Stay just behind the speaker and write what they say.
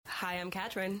Hi, I'm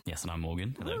Catherine. Yes, and I'm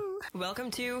Morgan. Hello. Woo. Welcome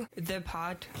to the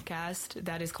podcast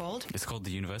that is called... It's called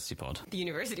the University Pod. The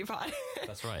University Pod.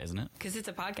 That's right, isn't it? Because it's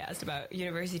a podcast about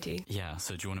university. Yeah,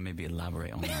 so do you want to maybe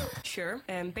elaborate on that? Sure.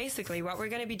 Basically, what we're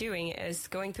going to be doing is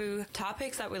going through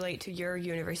topics that relate to your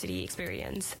university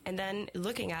experience and then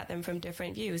looking at them from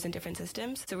different views and different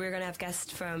systems. So we're going to have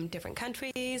guests from different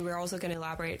countries. We're also going to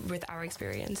elaborate with our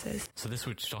experiences. So this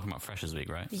we're talking about Freshers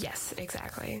Week, right? Yes,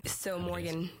 exactly. So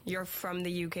Morgan, you're from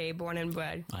the UK, born and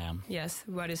bred. I am. Yes.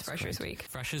 What is Freshers Week?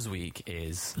 Freshers Week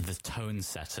is the tone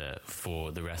setter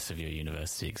for the rest of your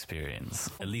university experience,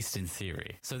 at least in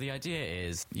theory. So the idea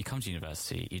is you come to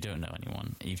university, you don't know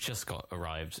anyone, you've just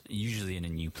arrived, usually in a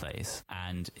new place,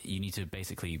 and you need to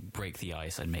basically break the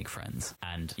ice and make friends.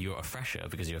 And you're a fresher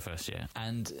because you're first year.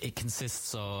 And it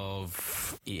consists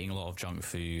of eating a lot of junk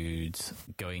food,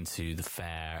 going to the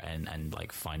fair and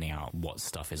like finding out what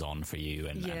stuff is on for you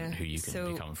and who you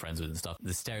can become friends with and stuff.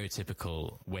 The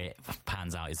stereotypical way it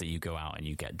pans out is that you go out and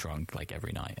you get drunk like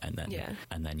every night and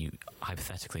then you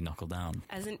hypothetically knuckle down.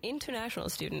 As an international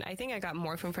student, I think I got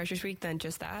more from Freshers Week than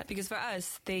just that, because for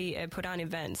us, they put on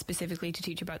events specifically to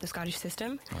teach about the Scottish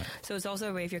system. Right. So it's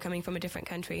also a way, if you're coming from a different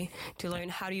country, to learn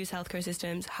how to use healthcare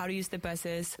systems, how to use the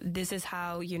buses. This is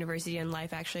how university and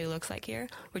life actually looks like here,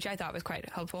 which I thought was quite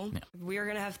helpful. Yeah. We are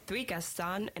going to have 3 guests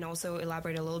on and also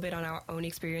elaborate a little bit on our own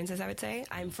experiences, I would say.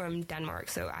 I'm from Denmark,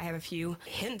 so I have a few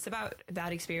hints about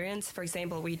that experience. For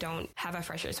example, we don't have a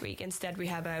Freshers Week. Instead, we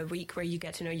have a week where you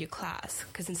get to know your class,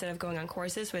 because instead of going on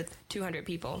courses with 200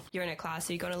 people, you're in a class,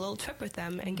 so you go on a little trip with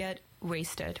them and get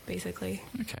wasted, basically.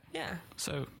 Okay. Yeah.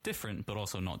 So different, but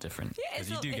also not different. Yeah,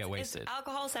 because you do get wasted. It's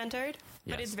alcohol-centered,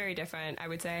 but it's very different, I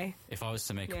would say. If I was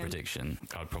to make a prediction,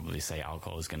 I would probably say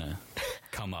alcohol is going to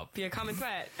come up. Be a common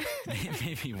threat.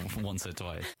 Maybe once or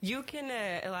twice. You can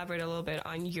elaborate a little bit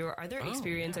on your other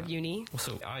experience of uni. Well,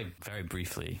 so I very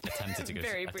briefly attempted to go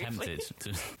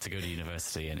to go to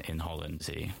university in Holland.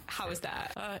 See, how was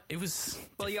that? It was.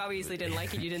 Well, you obviously didn't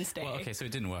like it. You didn't stay. Well, okay, so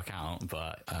it didn't work out,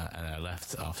 but and I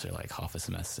left after like half a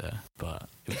semester. But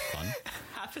it was fun.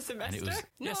 Half a semester? And it was,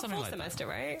 no, a full like semester,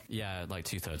 right? Yeah, like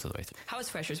 2/3 of the way through. How was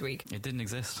Freshers Week? It didn't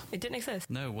exist. It didn't exist?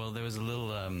 No, well, there was a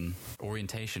little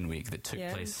orientation week that took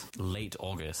place late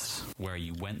August, where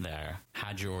you went there,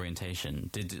 had your orientation,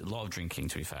 did a lot of drinking,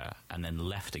 to be fair, and then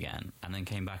left again, and then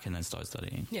came back and then started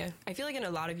studying. Yeah. I feel like in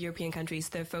a lot of European countries,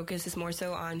 the focus is more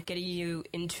so on getting you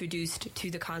introduced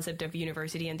to the concept of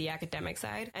university and the academic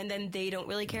side, and then they don't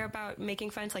really care about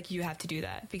making friends. Like, you have to do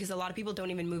that, because a lot of people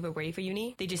don't even move away for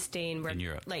uni. They just stay in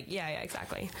Europe. Like, yeah,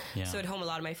 exactly. Yeah. So at home, a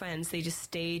lot of my friends, they just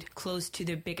stayed close to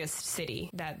the biggest city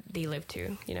that they lived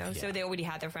to, you know? Yeah. So they already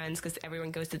had their friends because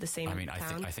everyone goes to the same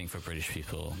town. I think for British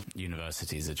people,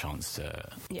 university is a chance to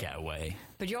get away.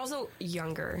 But you're also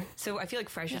younger. So I feel like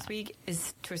Freshers Week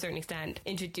is, to a certain extent,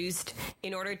 introduced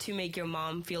in order to make your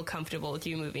mom feel comfortable with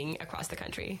you moving across the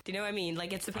country. Do you know what I mean?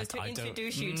 Like, it's supposed to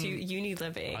introduce you to uni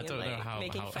living and like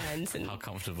making friends. And how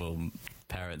comfortable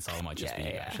parents might just be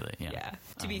actually. Yeah.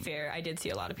 To be fair, I did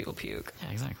see a lot of people puke.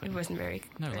 Yeah, exactly. It wasn't very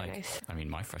nice. I mean,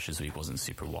 my Freshers Week wasn't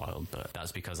super wild, but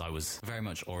that's because I was very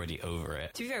much already over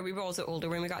it. To be fair, we were also older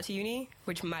when we got to uni,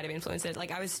 which might have influenced it.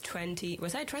 Like, I was 20.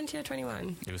 Was I 20 or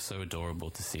 21? It was so adorable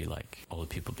to see, like, all the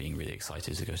people being really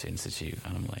excited to go to Institute,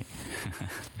 and I'm like...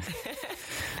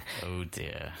 Oh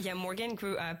dear. Yeah, Morgan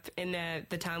grew up in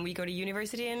the town we go to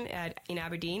university in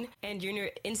Aberdeen, and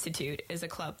Institute is a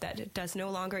club that does no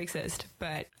longer exist,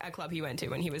 but a club he went to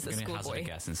when he was a schoolboy. I'm going to hazard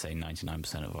a guess and say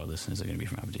 99% of our listeners are going to be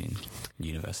from Aberdeen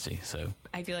University, so...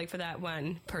 I feel like for that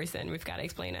one person, we've got to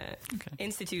explain it. Okay.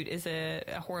 Institute is a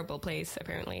horrible place,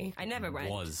 apparently. I never went.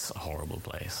 It was a horrible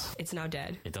place. It's now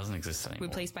dead. It doesn't exist anymore.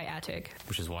 Replaced by Attic.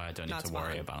 Which is why I don't need to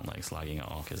worry about, like, slagging it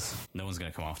off, because no one's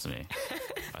going to come after me.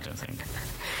 I don't think.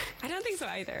 I don't think so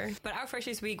either. But our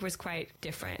Freshers Week was quite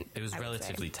different. It was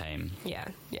relatively tame. Yeah.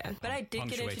 But I did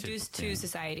get introduced to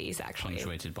societies, actually.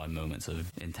 Punctuated by moments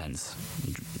of intense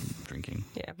drinking.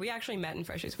 Yeah, we actually met in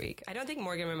Freshers Week. I don't think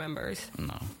Morgan remembers.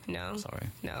 No? Sorry.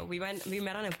 No, we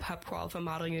met on a pub crawl for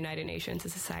Model United Nations, a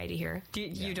society here.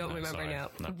 You don't remember now?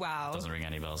 No, wow. Doesn't ring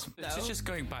any bells. No? So just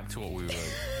going back to what we were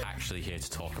actually here to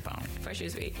talk about.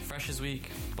 Freshers Week. Freshers Week,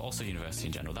 but also university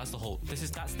in general. That's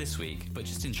this week, but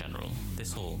just in general.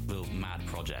 This whole little mad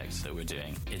project that we're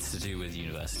doing, it's to do with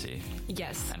university.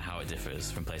 Yes. And how it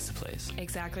differs from place to place.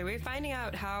 Exactly. We're finding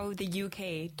out how the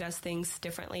UK does things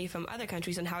differently from other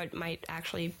countries and how it might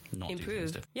actually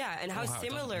improve. Yeah, and how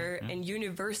similar and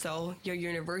universal your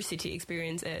university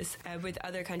experience is with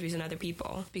other countries and other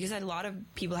people. Because a lot of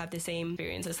people have the same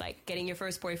experiences, like getting your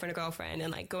first boyfriend or girlfriend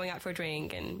and like going out for a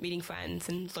drink and meeting friends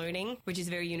and learning, which is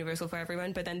very universal for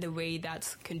everyone. But then the way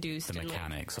that's conduced. The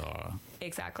mechanics are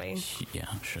Exactly. Yeah,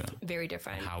 sure. Very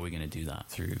different. How are we going to do that?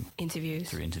 Through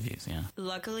interviews? Yeah.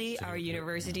 Luckily, our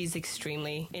university is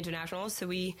extremely international, so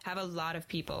we have a lot of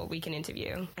people we can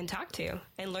interview and talk to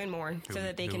and learn more so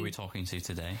that they can... Who are we talking to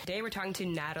today? Today we're talking to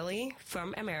Natalie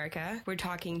from America. We're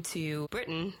talking to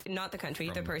Britain, not the country,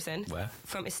 the person. Where?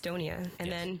 From Estonia.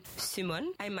 And then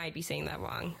Simon. I might be saying that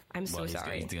wrong. I'm so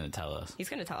sorry. He's going to tell us. He's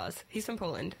going to tell us. He's from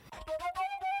Poland.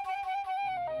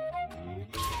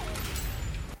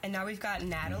 And now we've got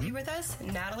Natalie with us.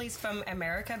 Natalie's from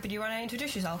America, but do you want to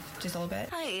introduce yourself just a little bit?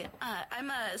 Hi, I'm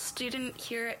a student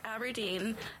here at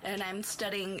Aberdeen, and I'm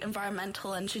studying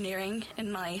environmental engineering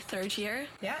in my third year.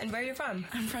 Yeah, and where are you from?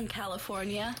 I'm from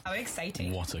California. How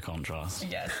exciting. What a contrast.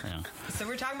 Yes. Yeah. So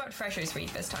we're talking about Freshers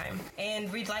Week this time,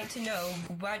 and we'd like to know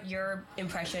what your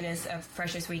impression is of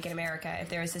Freshers Week in America, if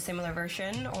there is a similar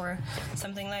version or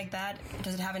something like that.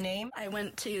 Does it have a name? I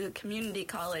went to community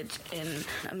college in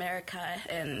America,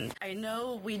 and I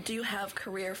know we do have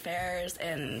career fairs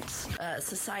and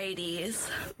societies.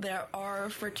 There are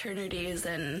fraternities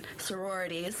and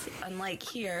sororities, unlike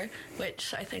here,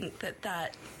 which I think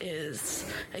that is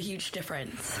a huge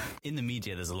difference. In the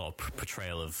media, there's a lot of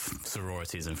portrayal of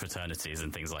sororities and fraternities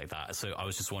and things like that. So I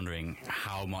was just wondering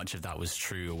how much of that was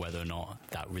true, or whether or not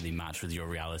that really matched with your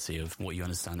reality of what you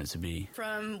understand it to be.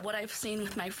 From what I've seen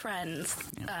with my friends,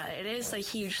 it is a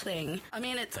huge thing. I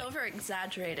mean, it's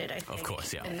over-exaggerated, I think. Of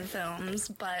course, yeah. In films,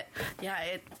 but yeah,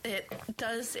 it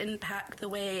does impact the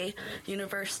way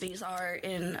universities are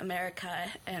in America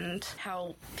and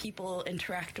how people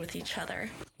interact with each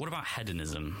other. What about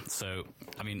hedonism? So,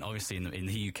 I mean, obviously in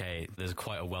the UK, there's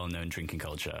quite a well-known drinking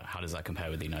culture. How does that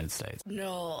compare with the United States?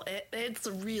 No, it's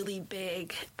really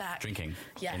big back. Drinking?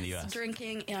 Yes, in the US?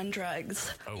 Drinking and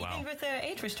drugs. Oh, wow. Even with the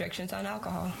age restrictions on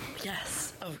alcohol.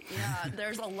 Yes. Oh, yeah.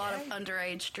 There's a lot of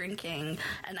underage drinking,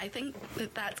 and I think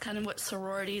that's kind of what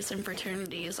sororities and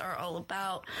fraternities are all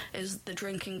about, is the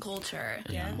drinking culture,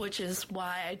 which is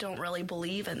why I don't really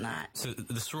believe in that. So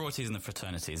the sororities and the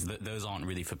fraternities, those aren't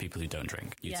really for people who don't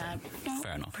drink, you'd say?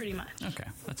 Fair enough. Pretty much. Okay,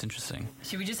 that's interesting.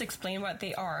 Should we just explain what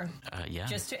they are? Yeah.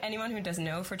 Just to anyone who doesn't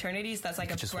know, fraternities, that's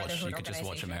like a brotherhood organization. You could just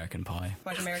watch American Pie.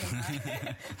 Watch American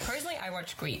Pie. Personally, I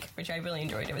watched Greek, which I really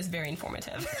enjoyed. It was very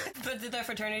informative. But the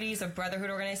fraternities are brotherhood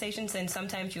organizations, and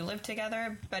sometimes you live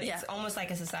together, but it's almost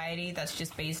like a society that's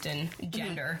just based in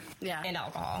gender and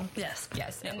alcohol. Yes.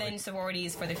 Yes. And then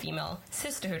sororities for the female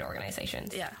sisterhood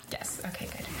organizations. Yeah. Yes. Okay,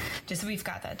 good. Just so we've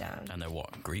got that down. And they're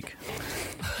what? Greek?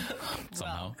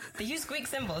 Somehow. Well, they use Greek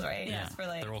symbols, right? Yeah. For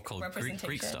like they're all called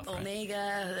Greek stuff, right?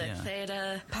 Omega,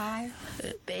 Theta, Pi,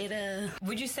 Beta.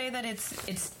 Would you say that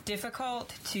it's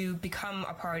difficult to become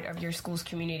a part of your school's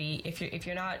community if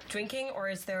you're not drinking, or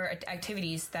is there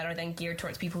activities that are then geared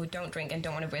towards people who don't drink and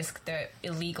don't want to risk the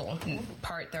illegal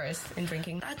part there is in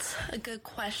drinking? That's a good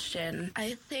question.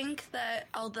 I think that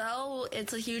although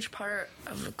it's a huge part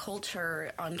of the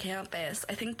culture on campus,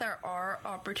 I think there are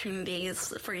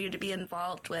opportunities for you to be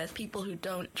involved with people who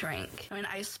don't drink. I mean,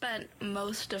 I spent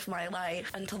most of my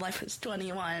life until I was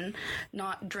 21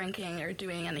 not drinking or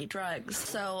doing any drugs.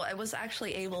 So I was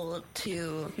actually able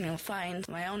to, find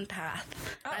my own path.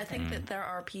 I think that there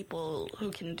are people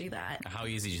who can do that. How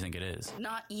easy do you think it is?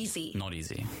 Not easy. Not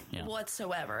easy, yeah.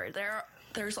 Whatsoever.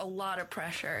 There's a lot of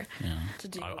pressure to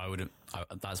do.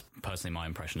 That's personally my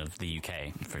impression of the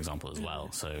UK, for example, as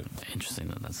well. So interesting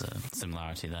that there's a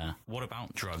similarity there. What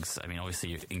about drugs? I mean,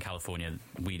 obviously in California,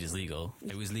 weed is legal.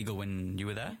 It was legal when you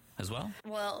were there as well?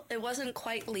 Well, it wasn't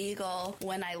quite legal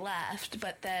when I left,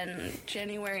 but then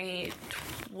January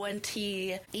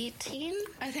 2018,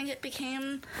 I think it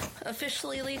became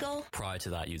officially legal. Prior to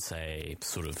that, you'd say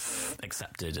sort of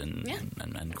accepted and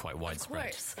quite widespread.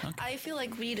 Of course. Okay. I feel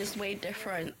like weed is way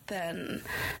different than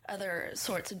other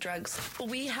sorts of drugs.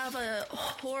 We have a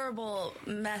horrible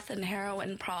meth and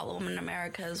heroin problem in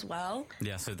America as well.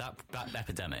 Yeah, so that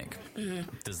epidemic,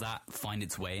 does that find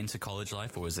its way into college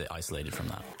life, or is it isolated from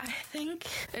that? I think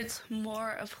it's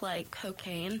more of like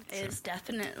cocaine is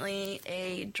definitely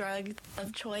a drug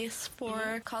of choice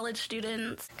for college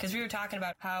students. Because we were talking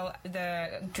about how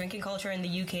the drinking culture in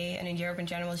the UK and in Europe in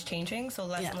general is changing, so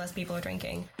less and less people are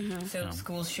drinking. So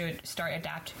schools should start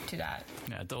adapt to that.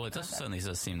 Yeah, it certainly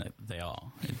does seem that they are.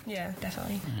 Yeah,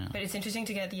 definitely. Yeah. But it's interesting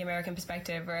to get the American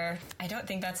perspective, where I don't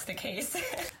think that's the case.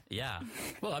 Yeah.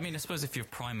 Well, I mean, I suppose if your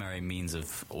primary means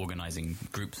of organizing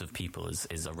groups of people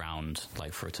is around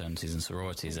like fraternities and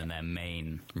sororities, and their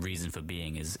main reason for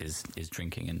being is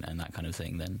drinking and that kind of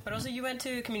thing, then... But also you went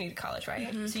to community college,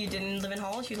 right? So you didn't live in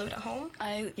halls, you lived at home?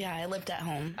 I lived at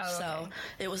home. Oh, so okay.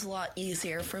 It was a lot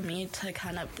easier for me to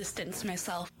kind of distance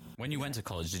myself. When you went to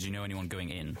college, did you know anyone going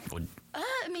in? Or...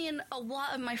 mean, a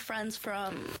lot of my friends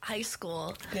from high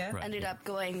school Right. ended up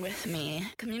going with me.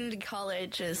 Community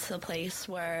college is a place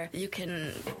where you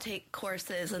can take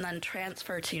courses and then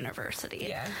transfer to university.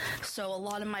 Yeah. So a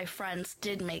lot of my friends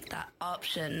did make that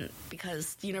option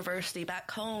because university back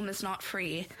home is not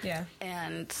free. Yeah.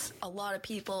 And a lot of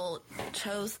people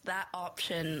chose that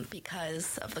option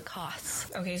because of the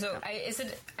costs. Okay, so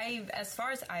as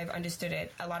far as I've understood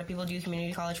it, a lot of people do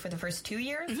community college for the first 2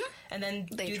 years, and then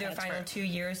They do their transfer. final 2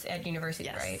 years at university,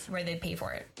 Yes. right? Where they pay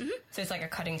for it. So it's like a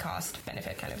cutting cost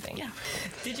benefit kind of thing. Yeah.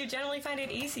 Did you generally find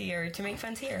it easier to make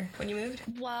friends here when you moved?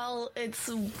 Well, it's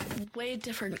a way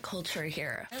different culture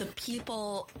here. The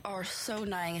people are so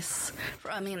nice.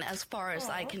 I mean, as far as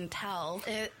I can tell,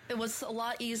 it was a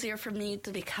lot easier for me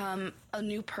to become a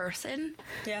new person.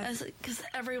 Yeah. Because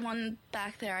everyone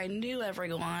back there, I knew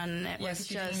everyone. It was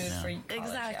you didn't just move for college,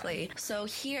 exactly. So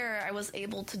here, I was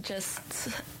able to just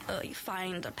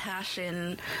find a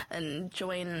passion and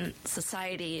join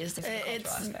societies. It's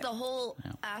aspect. the whole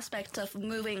aspect of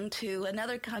moving to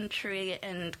another country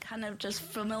and kind of just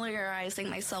familiarizing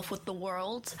myself with the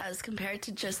world as compared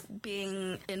to just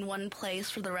being in one place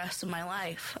for the rest of my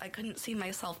life. I couldn't see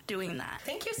myself doing that.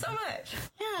 Thank you so much.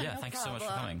 Yeah, thanks so much for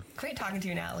coming. Great talking to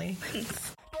you, Natalie.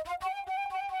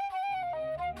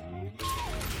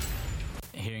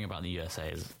 Hearing about the USA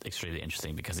is extremely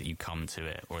interesting because you come to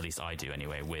it, or at least I do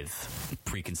anyway, with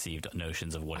preconceived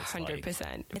notions of what it's 100%.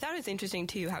 like. I thought it was interesting,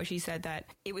 too, how she said that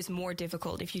it was more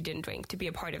difficult if you didn't drink to be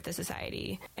a part of the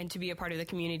society and to be a part of the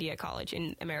community at college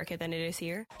in America than it is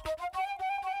here.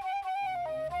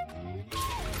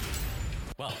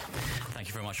 Well, thank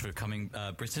you very much for coming,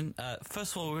 Britton.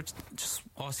 First of all, we'll just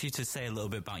ask you to say a little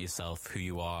bit about yourself, who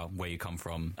you are, where you come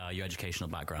from, your educational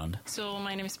background. So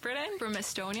my name is Britton from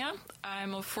Estonia.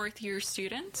 I'm a fourth-year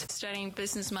student studying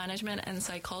business management and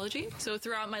psychology. So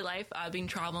throughout my life, I've been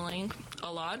traveling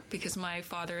a lot because my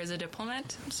father is a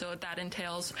diplomat. So that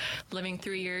entails living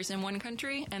 3 years in one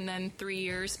country and then 3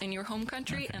 years in your home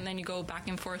country, and then you go back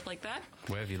and forth like that.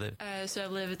 Where have you lived? So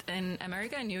I've lived in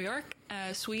America, in New York,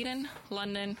 Sweden,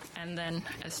 London, and then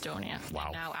Estonia. Wow.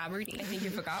 And now Aberdeen. I think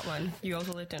you forgot one. You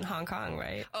also lived in Hong Kong,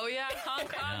 right? Oh yeah, Hong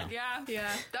Kong. Yeah.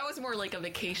 That was more like a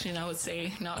vacation, I would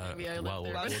say. Not maybe I lived well,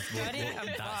 there. Studying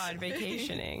abroad,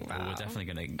 vacationing. Wow. Well, we're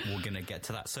definitely gonna get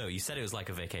to that. So you said it was like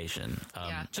a vacation.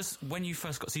 Yeah. Just when you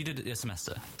first got, so you did it a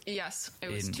semester. Yes, it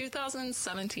was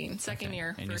 2017, second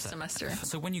year, In your first semester.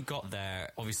 So when you got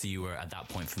there, obviously you were at that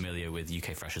point familiar with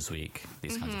UK Freshers Week,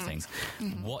 these kinds of things.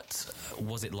 What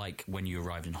was it like when you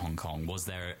arrived in Hong Kong? Was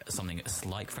there something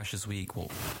like Freshers Week? Well,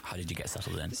 how did you get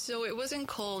settled in? So it wasn't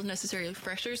called necessarily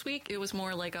Freshers Week. It was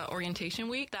more like a orientation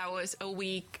week. That was a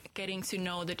week getting to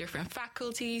know the different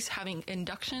faculties, having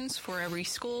inductions for every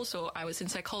school. So I was in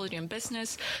psychology and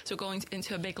business. So going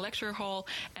into a big lecture hall,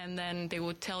 and then they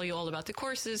would tell you all about the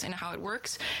courses and how it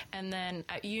works. And then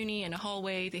at uni in a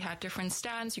hallway, they had different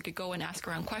stands. You could go and ask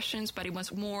around questions, but it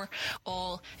was more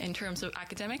all in terms of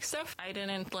academic stuff. I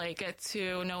didn't get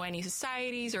to know any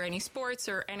societies or any sports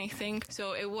or anything.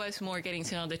 So it was more getting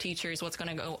to know the teachers, what's going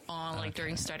to go on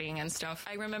during studying and stuff.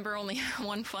 I remember only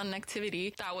one fun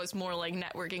activity that was more like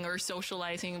networking or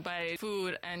socializing by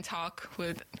food and talk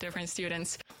with different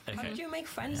students. How did you make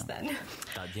friends then?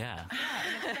 Yeah.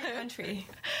 In a different country.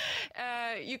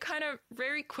 You kind of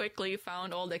very quickly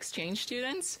found all the exchange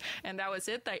students, and that was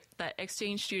it. That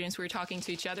exchange students were talking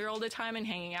to each other all the time and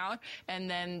hanging out, and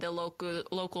then the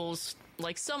locals,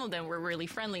 like some of them were really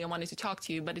friendly and wanted to talk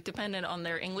to you, but it depended on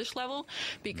their English level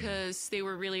because they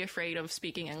were really afraid of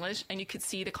speaking English, and you could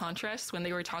see the contrast when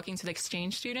they were talking to the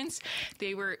exchange students.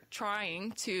 They were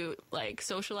trying to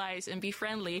socialize and be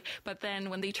friendly, but then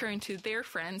when they turned to their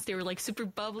friends, they were super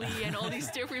bubbly and all these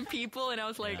different people, and I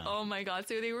was like, oh my god.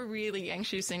 So they were really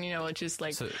anxious and just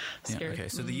scared. Okay,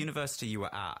 so the university you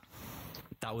were at,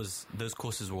 those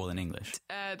courses were all in English.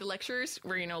 The lecturers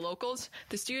were locals.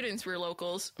 The students were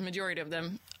locals, majority of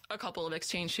them. A couple of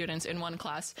exchange students in one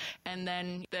class, and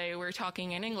then they were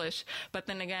talking in English. But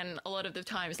then again, a lot of the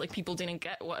times, people didn't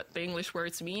get what the English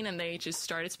words mean, and they just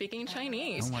started speaking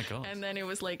Chinese. Oh my god! And then it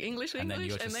was English, and then,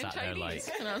 and then Chinese,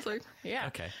 and I was like, yeah.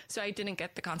 Okay. So I didn't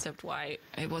get the concept why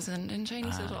it wasn't in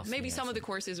Chinese as well. Maybe some of the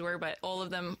courses were, but all of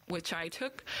them which I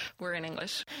took were in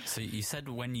English. So you said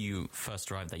when you first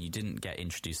arrived that you didn't get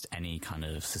introduced to any kind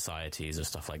of societies or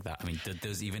stuff like that. I mean, did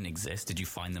those even exist? Did you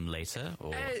find them later?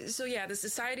 Or? So yeah, the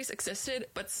societies societies existed,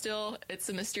 but still, it's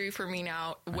a mystery for me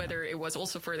now whether it was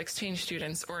also for the exchange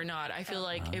students or not. I feel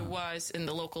like it was in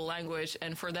the local language,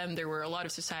 and for them, there were a lot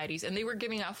of societies, and they were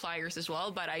giving out flyers as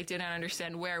well, but I didn't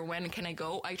understand when can I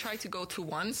go. I tried to go to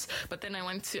once, but then I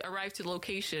arrived to the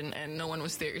location, and no one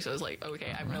was there, so I was like,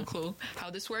 okay, I have no clue how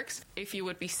this works. If you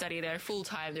would be studying there full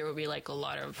time, there would be like a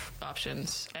lot of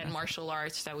options and martial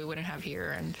arts that we wouldn't have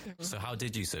here. And so how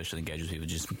did you socially engage with people?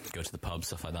 Just go to the pub,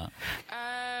 stuff like that?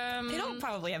 They don't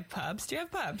probably have pubs. Do you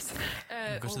have pubs?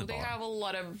 They have a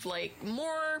lot of like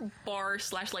more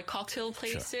bars / like cocktail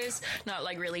places, not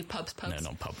like really pubs. No,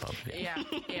 not pub.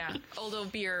 Yeah. Although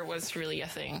beer was really a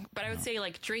thing, but I would say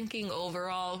like drinking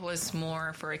overall was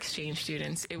more for exchange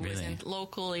students. It wasn't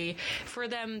locally for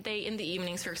them. They in the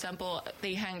evenings, for example,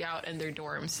 they hang out in their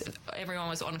dorms. Everyone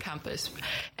was on campus,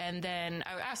 and then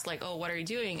I asked like, "Oh, what are you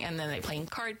doing?" And then they playing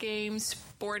card games,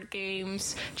 board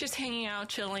games, just hanging out,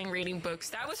 chilling, reading books.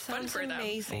 That was fun for them.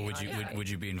 Amazing. Or would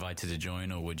you be invited to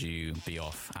join, or would you be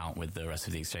off out with the rest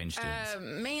of the exchange students?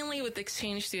 Mainly with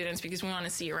exchange students, because we want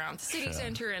to see around the city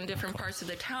center and different parts of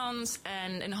the towns.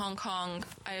 And in Hong Kong,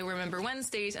 I remember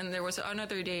Wednesdays, and there was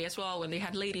another day as well when they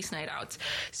had ladies' night out.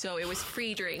 So it was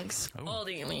free drinks all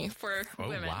day for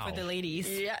women. Wow. For the ladies.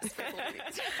 Yes, for the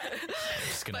ladies.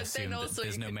 Just going to assume that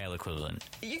there's no male equivalent.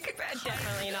 You could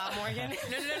Definitely not, Morgan.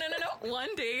 No.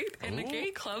 One day in a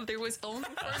gay club, there was only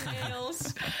for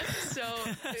males. So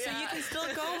you can still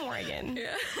go, Morgan.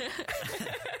 Yeah.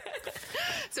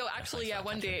 So actually,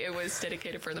 one day it was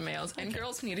dedicated for the males, and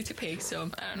girls needed to pay. So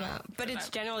I don't know. But it's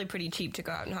generally pretty cheap to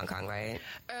go out in Hong Kong, right?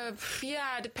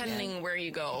 Depending where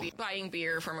you go. Buying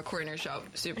beer from a corner shop,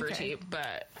 super cheap.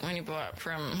 But when you bought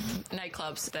from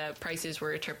nightclubs, the prices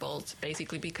were tripled,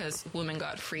 basically because women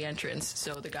got free entrance,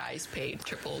 so the guys paid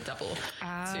triple, double.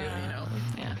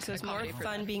 So it's more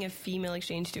fun being a female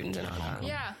exchange student in Hong Kong.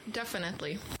 Yeah,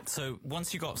 definitely. So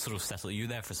once you got sort of settled, you were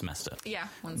there for a semester. Yeah.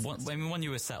 When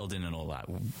you were settled in and all that,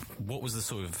 what was the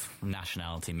sort of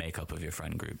nationality makeup of your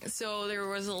friend group? So there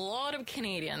was a lot of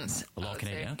Canadians. A lot of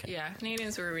Canadians, okay. Yeah,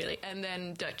 Canadians were really, and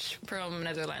then Dutch from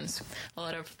Netherlands. A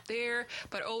lot of there,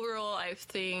 but overall I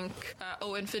think,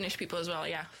 and Finnish people as well.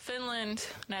 Yeah, Finland,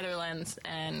 Netherlands,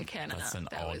 and Canada. That's an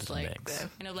that odd was like mix.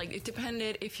 It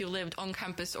depended if you lived on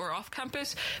campus or off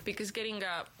campus, because getting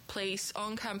a place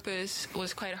on campus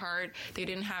was quite hard. They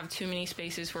didn't have too many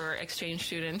spaces for exchange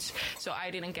students, so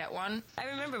I didn't get one. I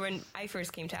remember when I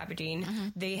first came to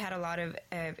Aberdeen, they had a lot of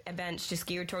events just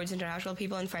geared towards international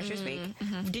people in Freshers Week.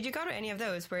 Did you go to any of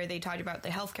those where they talked about the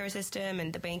healthcare system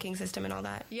and the banking system and all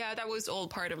that? Yeah, that was all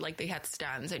part of like they had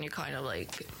stands and you kind of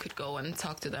like could go and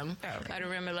talk to them. Oh, okay. I don't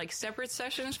remember like separate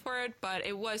sessions for it, but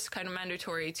it was kind of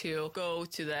mandatory to go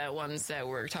to the ones that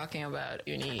were talking about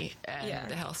uni and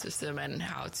the health system and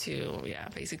how to,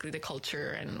 basically the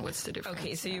culture and what's the difference.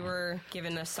 Okay, so you were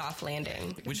given a soft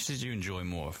landing. Which did you enjoy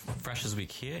more? Freshers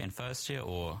Week here in first year,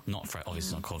 or not?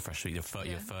 Obviously not called Freshers Week.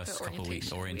 Your first couple of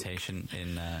weeks orientation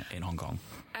in Hong Kong.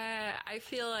 I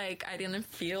feel like I didn't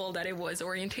feel that it was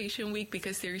orientation week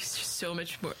because there's so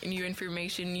much more new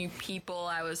information, new people.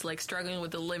 I was like struggling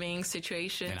with the living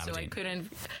situation, so I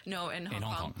couldn't. No, in Hong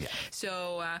Kong. Yeah.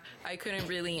 So I couldn't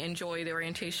really enjoy the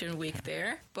orientation week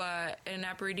there. But in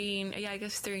Aberdeen, I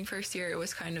guess during first year it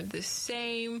was kind of the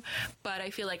same. But I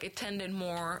feel like I attended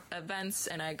more events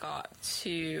and I got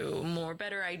to more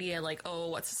better idea like,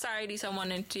 what societies I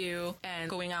wanted to do, and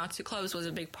going out to clubs was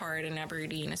a big part in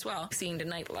Aberdeen as well. Seeing the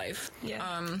nightlife.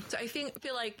 Yeah. So I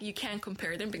feel like you can't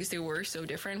compare them because they were so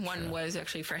different. One was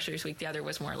actually Freshers Week, the other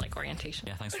was more like orientation.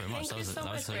 Yeah, thanks very much. That was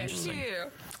so interesting.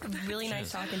 Thank you. Really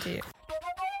nice talking to you.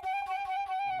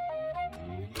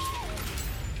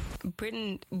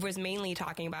 Britton was mainly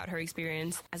talking about her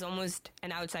experience as almost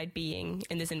an outside being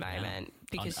in this environment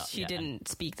because she didn't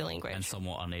speak the language. And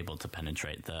somewhat unable to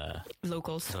penetrate the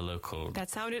locals. The local. That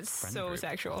sounded so group.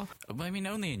 Sexual. I mean,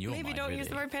 only in your mind. Maybe don't use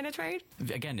the word penetrate.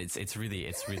 Again, it's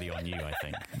really on you, I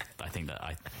think. I think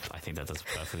that that's a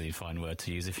perfectly fine word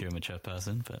to use if you're a mature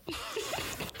person, but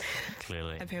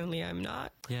clearly. Apparently I'm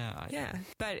not. Yeah.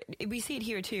 But we see it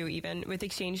here too, even with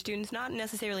exchange students, not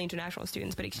necessarily international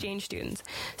students, but exchange students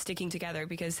sticking together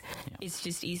because it's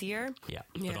just easier. Yeah.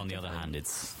 But on the other hand,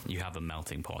 you have a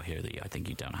melting pot here that I think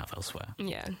you don't have elsewhere.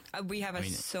 Yeah. We have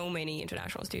so many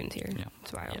international students here. Yeah.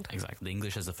 It's wild. Yeah, exactly. The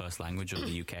English as the first language of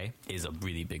the UK is a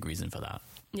really big reason for that.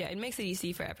 Yeah, it makes it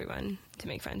easy for everyone to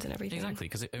make friends and everything. Exactly,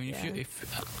 because I mean,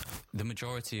 if the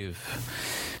majority of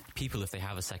people, if they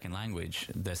have a second language,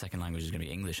 their second language is going to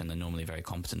be English, and they're normally very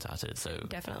competent at it. So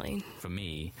Definitely. for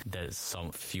me, there's some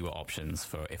fewer options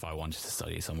for if I wanted to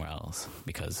study somewhere else,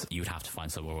 because you would have to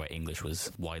find somewhere where English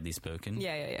was widely spoken.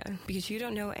 Yeah. Because you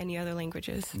don't know any other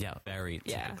languages. Yeah, very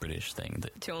typical British thing.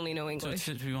 To only know English.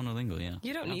 To be monolingual, yeah.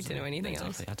 You don't need to know anything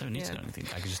else. I don't need to know anything.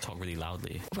 I could just talk really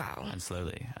loudly. Wow. And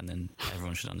slowly, and then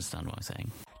everyone should understand what I'm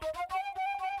saying.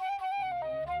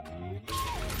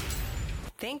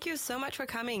 Thank you so much for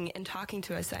coming and talking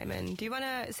to us, Simon. Do you want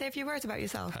to say a few words about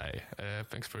yourself? Hi,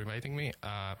 thanks for inviting me.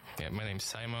 My name's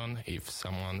Simon. If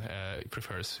someone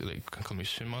prefers, you can call me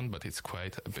Shimon, but it's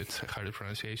quite a bit harder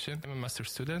pronunciation. I'm a master's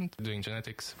student doing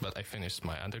genetics, but I finished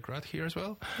my undergrad here as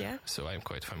well. Yeah. So I'm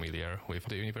quite familiar with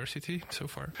the university so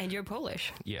far. And you're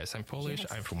Polish. Yes, I'm Polish.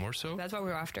 Yes. I'm from Warsaw. That's what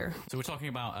we're after. So we're talking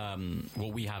about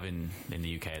what we have in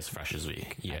the UK as Freshers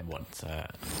Week, and what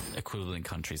equivalent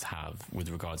countries have with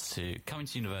regards to coming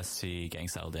to university, getting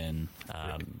settled in,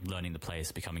 learning the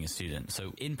place, becoming a student.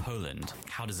 So in Poland,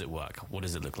 how does it work? What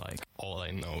does it look like? All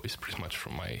I know is pretty much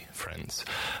from my friends.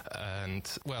 And,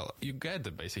 well, you get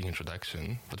the basic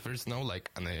introduction, but there's no,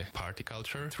 any party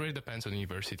culture. It really depends on the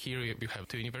university. Here you have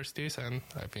 2 universities and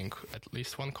I think at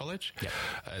least 1 college. Yeah.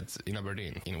 In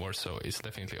Aberdeen, in Warsaw, it's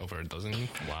definitely over a dozen.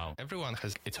 Wow. Everyone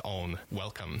has its own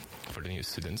welcome for the new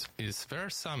students. There are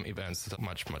some events that are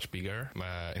much, much bigger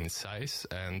in size,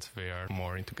 and they are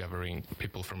more into gathering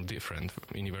people from different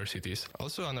universities.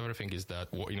 Also, another thing is that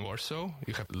in Warsaw,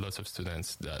 you have lots of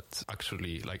students that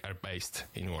actually are based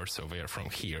in Warsaw. They are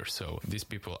from here, so these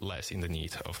people are less in the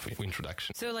need of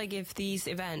introduction. So, if these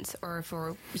events are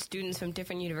for students from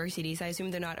different universities, I assume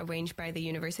they're not arranged by the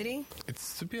university?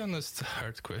 It's, to be honest, a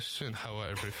hard question how I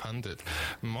refund it.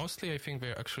 Mostly, I think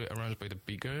they're actually arranged by the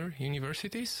bigger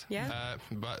universities. Yeah.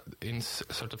 But in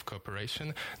sort of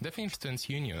cooperation, definitely students'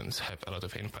 unions have a lot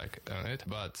of impact on it.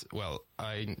 But, well,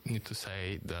 I need to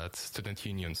say that student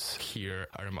unions here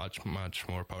are much, much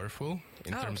more powerful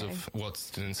in terms of what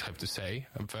students have to say.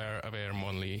 They are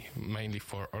mainly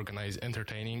for organized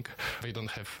entertaining. They don't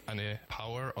have any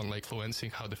power on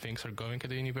influencing how the things are going at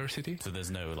the university. So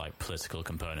there's no political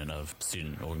component of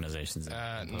student organizations?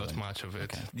 Not much of it.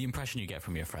 Okay. The impression you get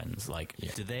from your friends,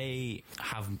 do they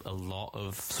have a lot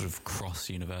of sort of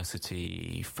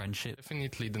cross-university friendship?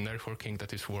 Definitely the networking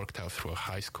that is worked out through a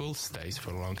high school stays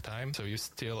for a long time. So you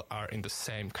still are in the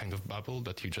same kind of bubble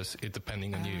that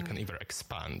depending on you can either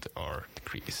expand or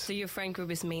decrease. So your friend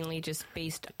group is mainly just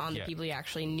based on the people you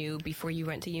actually knew before you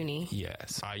went to uni?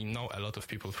 Yes. I know a lot of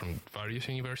people from various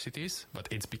universities, but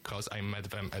it's because I met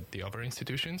them at the other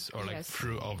institutions or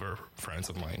through other friends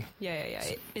of mine. Yeah.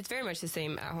 It's very much the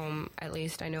same at home, at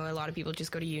least. I know a lot of people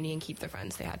just go to uni and keep the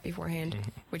friends they had beforehand,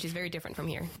 which is very different from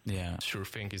here. Yeah. Sure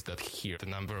thing is that here, the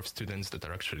number of students that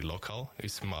are actually local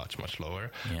is much, much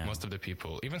lower. Yeah. Most of the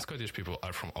people, even Scottish people,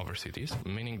 are from other cities,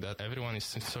 meaning that everyone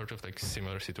is in sort of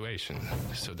similar situation.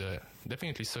 So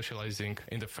definitely socializing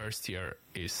in the first year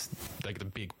is the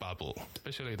big bubble,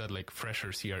 especially that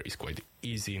freshers year is quite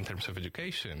easy in terms of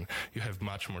education. You have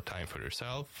much more time for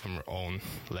yourself, from your own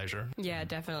leisure. Yeah,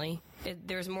 definitely.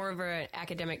 There's more of an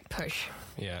academic push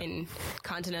in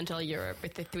continental Europe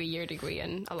with the 3-year degree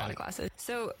and a lot of classes.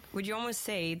 So would you almost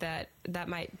say that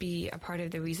might be a part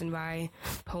of the reason why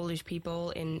Polish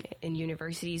people in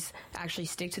universities actually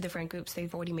stick to the friend groups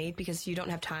they've already made, because you don't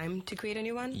have time to create a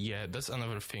new one? Yeah, that's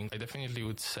another thing. I definitely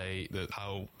would say that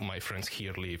how my friends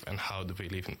here live and how do they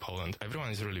live in Poland. Everyone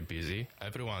is really busy.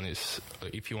 Everyone is,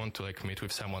 if you want to meet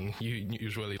with someone, you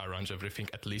usually arrange everything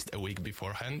at least a week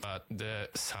beforehand. But the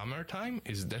summertime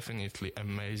is definitely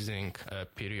amazing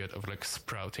period of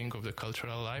sprouting of the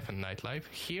cultural life and nightlife.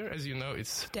 Here, as you know,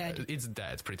 it's dead. It's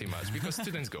dead pretty much because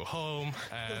students go home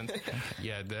and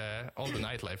all the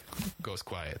nightlife goes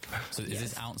quiet. So is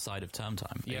this outside of term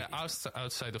time? Yeah,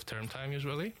 outside of term time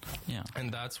usually. Yeah.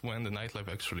 And that's when the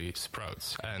nightlife actually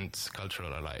sprouts and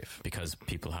cultural life. Because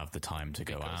people have the time to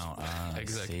go out.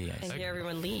 Exactly. I see. And here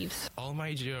everyone leaves. All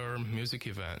major music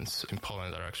events in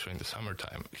Poland are actually in the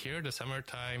summertime. Here, the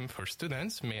summertime for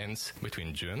students means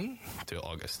between June till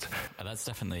August. That's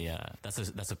definitely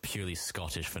that's a purely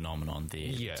Scottish phenomenon.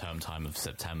 The term time of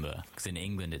September, because in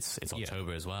England it's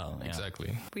October as well. Yeah.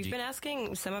 Exactly. We've been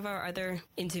asking some of our other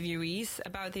interviewees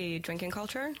about the drinking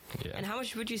culture, and how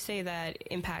much would you say that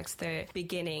impacts the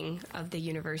beginning of the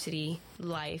university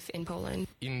life in Poland?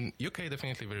 In UK,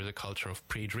 definitely there is a culture of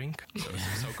pre-drink,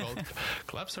 so-called.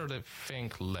 Clubs are, I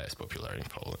think, less popular in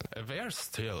Poland. There are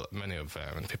still many of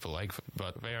them, and people like them,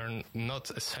 but they are not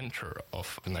a center of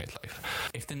nightlife.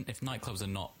 If nightclubs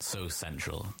are not so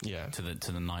central to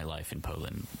the nightlife in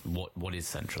Poland, what is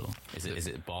central? Is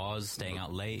it bars, staying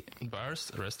out late?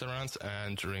 Bars, restaurants,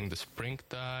 and during the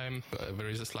springtime, there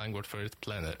is a slang word for it,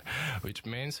 plener, which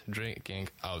means drinking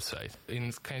outside.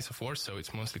 In case of Warsaw,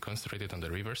 it's mostly concentrated on the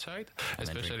riverside, and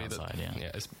especially outside,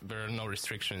 as there are no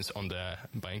restrictions on the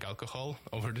buying alcohol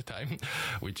over the time,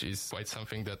 which is quite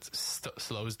something that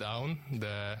slows down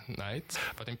the night.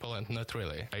 But in Poland, not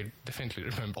really. I definitely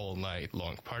remember all night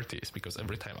long parties because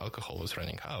every time alcohol was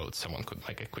running out, someone could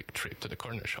make a quick trip to the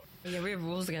corner shop. Yeah, we have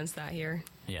rules against that here.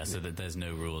 Yeah, so that there's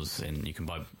no rules and you can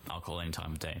buy alcohol any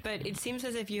time of day. But it seems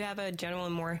as if you have a general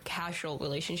and more casual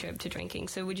relationship to drinking.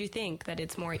 So would you think that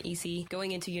it's more easy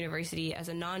going into university as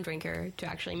a non-drinker to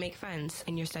actually make friends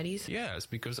in your studies? Yes,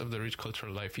 because of the rich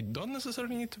cultural life, you don't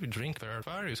necessarily need to be drink. There are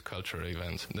various cultural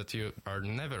events that you are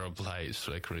never obliged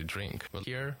to really drink. But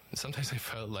here, sometimes I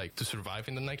felt like to survive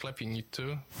in the nightclub, you need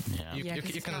to. Yeah.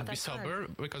 You cannot be sober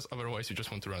because otherwise you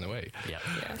just want to run away.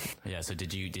 Yeah. So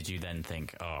did you then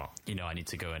think, I need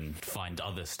to go and find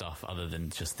other stuff other than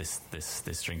just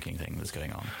this drinking thing that's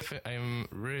going on? I'm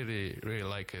really, really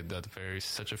like it that there is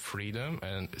such a freedom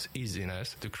and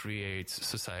easiness to create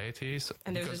societies.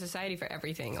 And there's a society for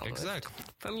everything, almost. Exactly.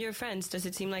 From your friends, does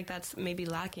it seem like that's maybe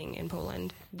lacking in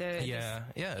Poland?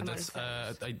 That's.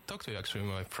 I talked to actually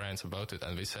my friends about it,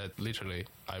 and they said literally,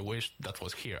 "I wish that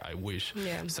was here. I wish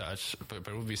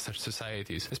there would be such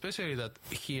societies, especially that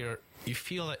here." You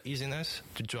feel that easiness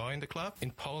to join the club.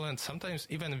 In Poland, sometimes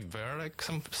even if there are like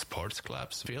some sports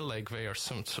clubs, feel like they are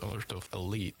some sort of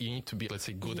elite. You need to be, let's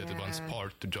say, good at one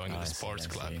sport to join the sports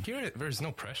club. Here, there's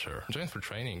no pressure. Join for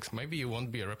trainings. Maybe you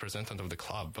won't be a representative of the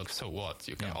club, but so what?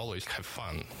 You can always have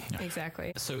fun. Yeah.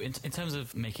 Exactly. So in terms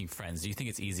of making friends, do you think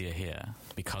it's easier here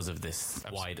because of this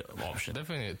wide option?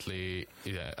 Definitely,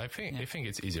 yeah. I think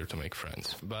it's easier to make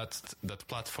friends. But that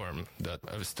platform that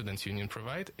a student union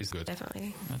provide is good.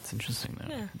 Definitely. That's interesting.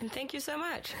 Yeah, and thank you so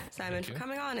much, Simon, for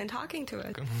coming on and talking to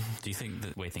us. Do you think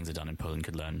the way things are done in Poland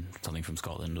could learn something from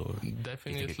Scotland? Or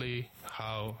definitely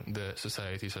how the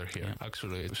societies are here. Yeah.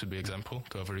 Actually, it should be an example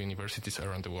to other universities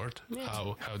around the world,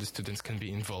 how the students can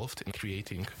be involved in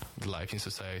creating the life in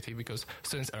society, because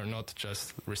students are not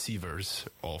just receivers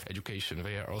of education,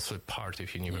 they are also part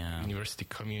of university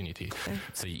community.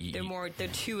 So they're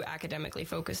too academically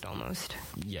focused almost.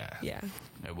 Yeah.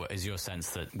 Is your sense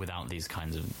that without these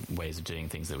kinds of ways of doing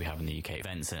things that we have in the UK,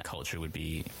 events and culture would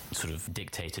be sort of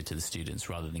dictated to the students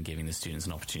rather than giving the students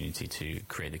an opportunity to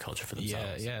create the culture for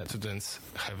themselves? Yeah. Students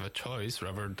have a choice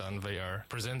rather than they are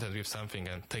presented with something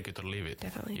and take it or leave it.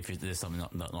 Definitely. If there's something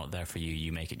not there for you,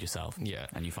 you make it yourself. Yeah.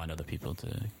 And you find other people to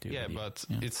do it. Yeah, but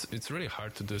it's really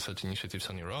hard to do such initiatives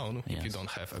on your own if you don't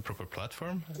have a proper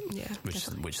platform. Yeah.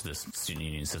 Which the student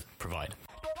unions provide.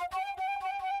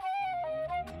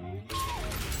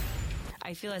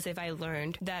 I feel as if I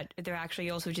learned that they're actually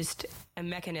also just a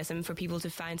mechanism for people to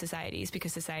find societies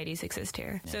because societies exist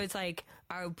here. Yeah. So it's like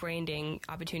our branding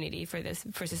opportunity for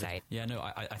society. Yeah, no,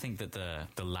 I think that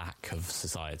the lack of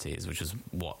societies, which is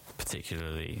what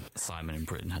particularly Simon in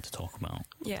Britain had to talk about,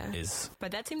 is...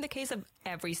 But that seemed the case of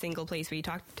every single place we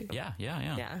talked to. Yeah.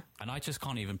 And I just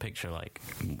can't even picture, like,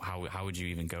 how would you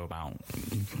even go about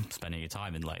spending your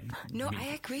time in, like... No,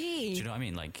 I agree. Do you know what I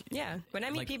mean? Like... Yeah. When I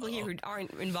meet people here who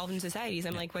aren't involved in societies,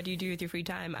 I'm like, what do you do with your free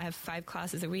time? I have 5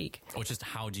 classes a week. Or just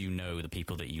how do you know the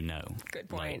people that you know? Good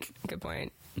point. Good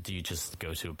point. Do you just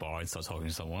go to a bar and start talking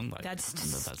to someone? Like,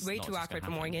 that's way too awkward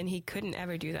for Morgan. He couldn't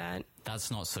ever do that. That's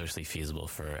not socially feasible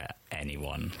for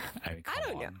anyone. I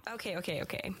don't know. Okay.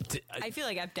 I feel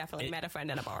like I've definitely met a friend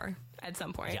at a bar at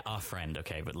some point. Yeah, our friend,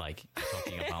 okay, but like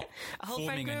talking about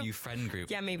forming a new friend group.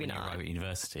 Yeah, maybe not. You arrive at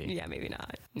university. Yeah, maybe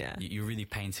not. Yeah. You're really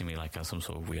painting me like some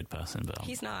sort of weird person, but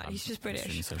he's not. He's just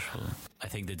British. Social. I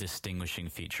think the distinguishing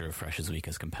feature of Freshers Week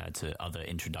as compared to other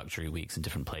introductory weeks in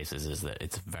different places is that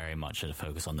it's very much a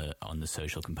focus on the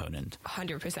social component.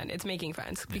 100%. It's making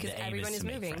friends because everyone is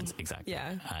moving. Friends. Exactly.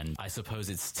 Yeah. And I suppose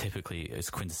it's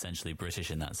quintessentially British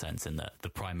in that sense, in that the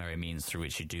primary means through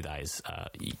which you do that is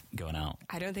going out.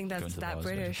 I don't think that's that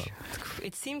British.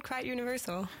 It seemed quite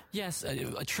universal. Yes,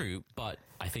 true, but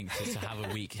I think to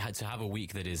have a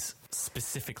week that is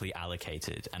specifically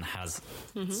allocated and has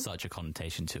such a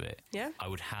connotation to it. Yeah. I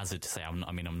would hazard to say I'm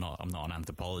not an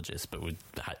anthropologist, but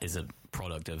is a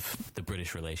product of the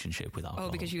British relationship with alcohol.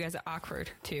 Oh, because you guys are awkward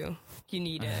too. You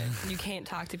need it. You can't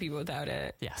talk to people without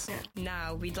it. Yes.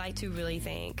 Now, we'd like to really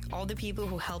thank all the people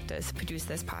who helped us produce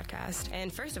this podcast.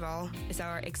 And first of all is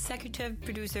our executive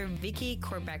producer, Vicky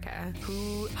Corbecca,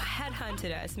 who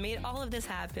headhunted us, made all of this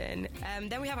happen.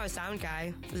 Then we have our sound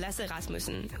guy, Lasse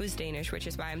Rasmussen, who's Danish, which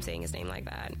is why I'm saying his name like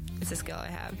that. It's a skill I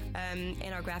have.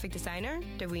 And our graphic designer,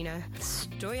 Davina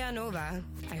Stoyanova,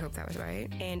 I hope that was right,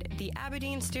 and the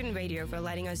Aberdeen Student Radio for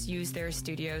letting us use their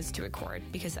studios to record,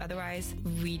 because otherwise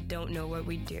we don't know what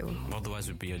we'd do. Otherwise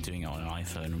we'd be doing it on an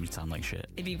iPhone and we'd sound like shit.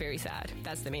 It'd be very sad.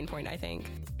 That's the main point, I think.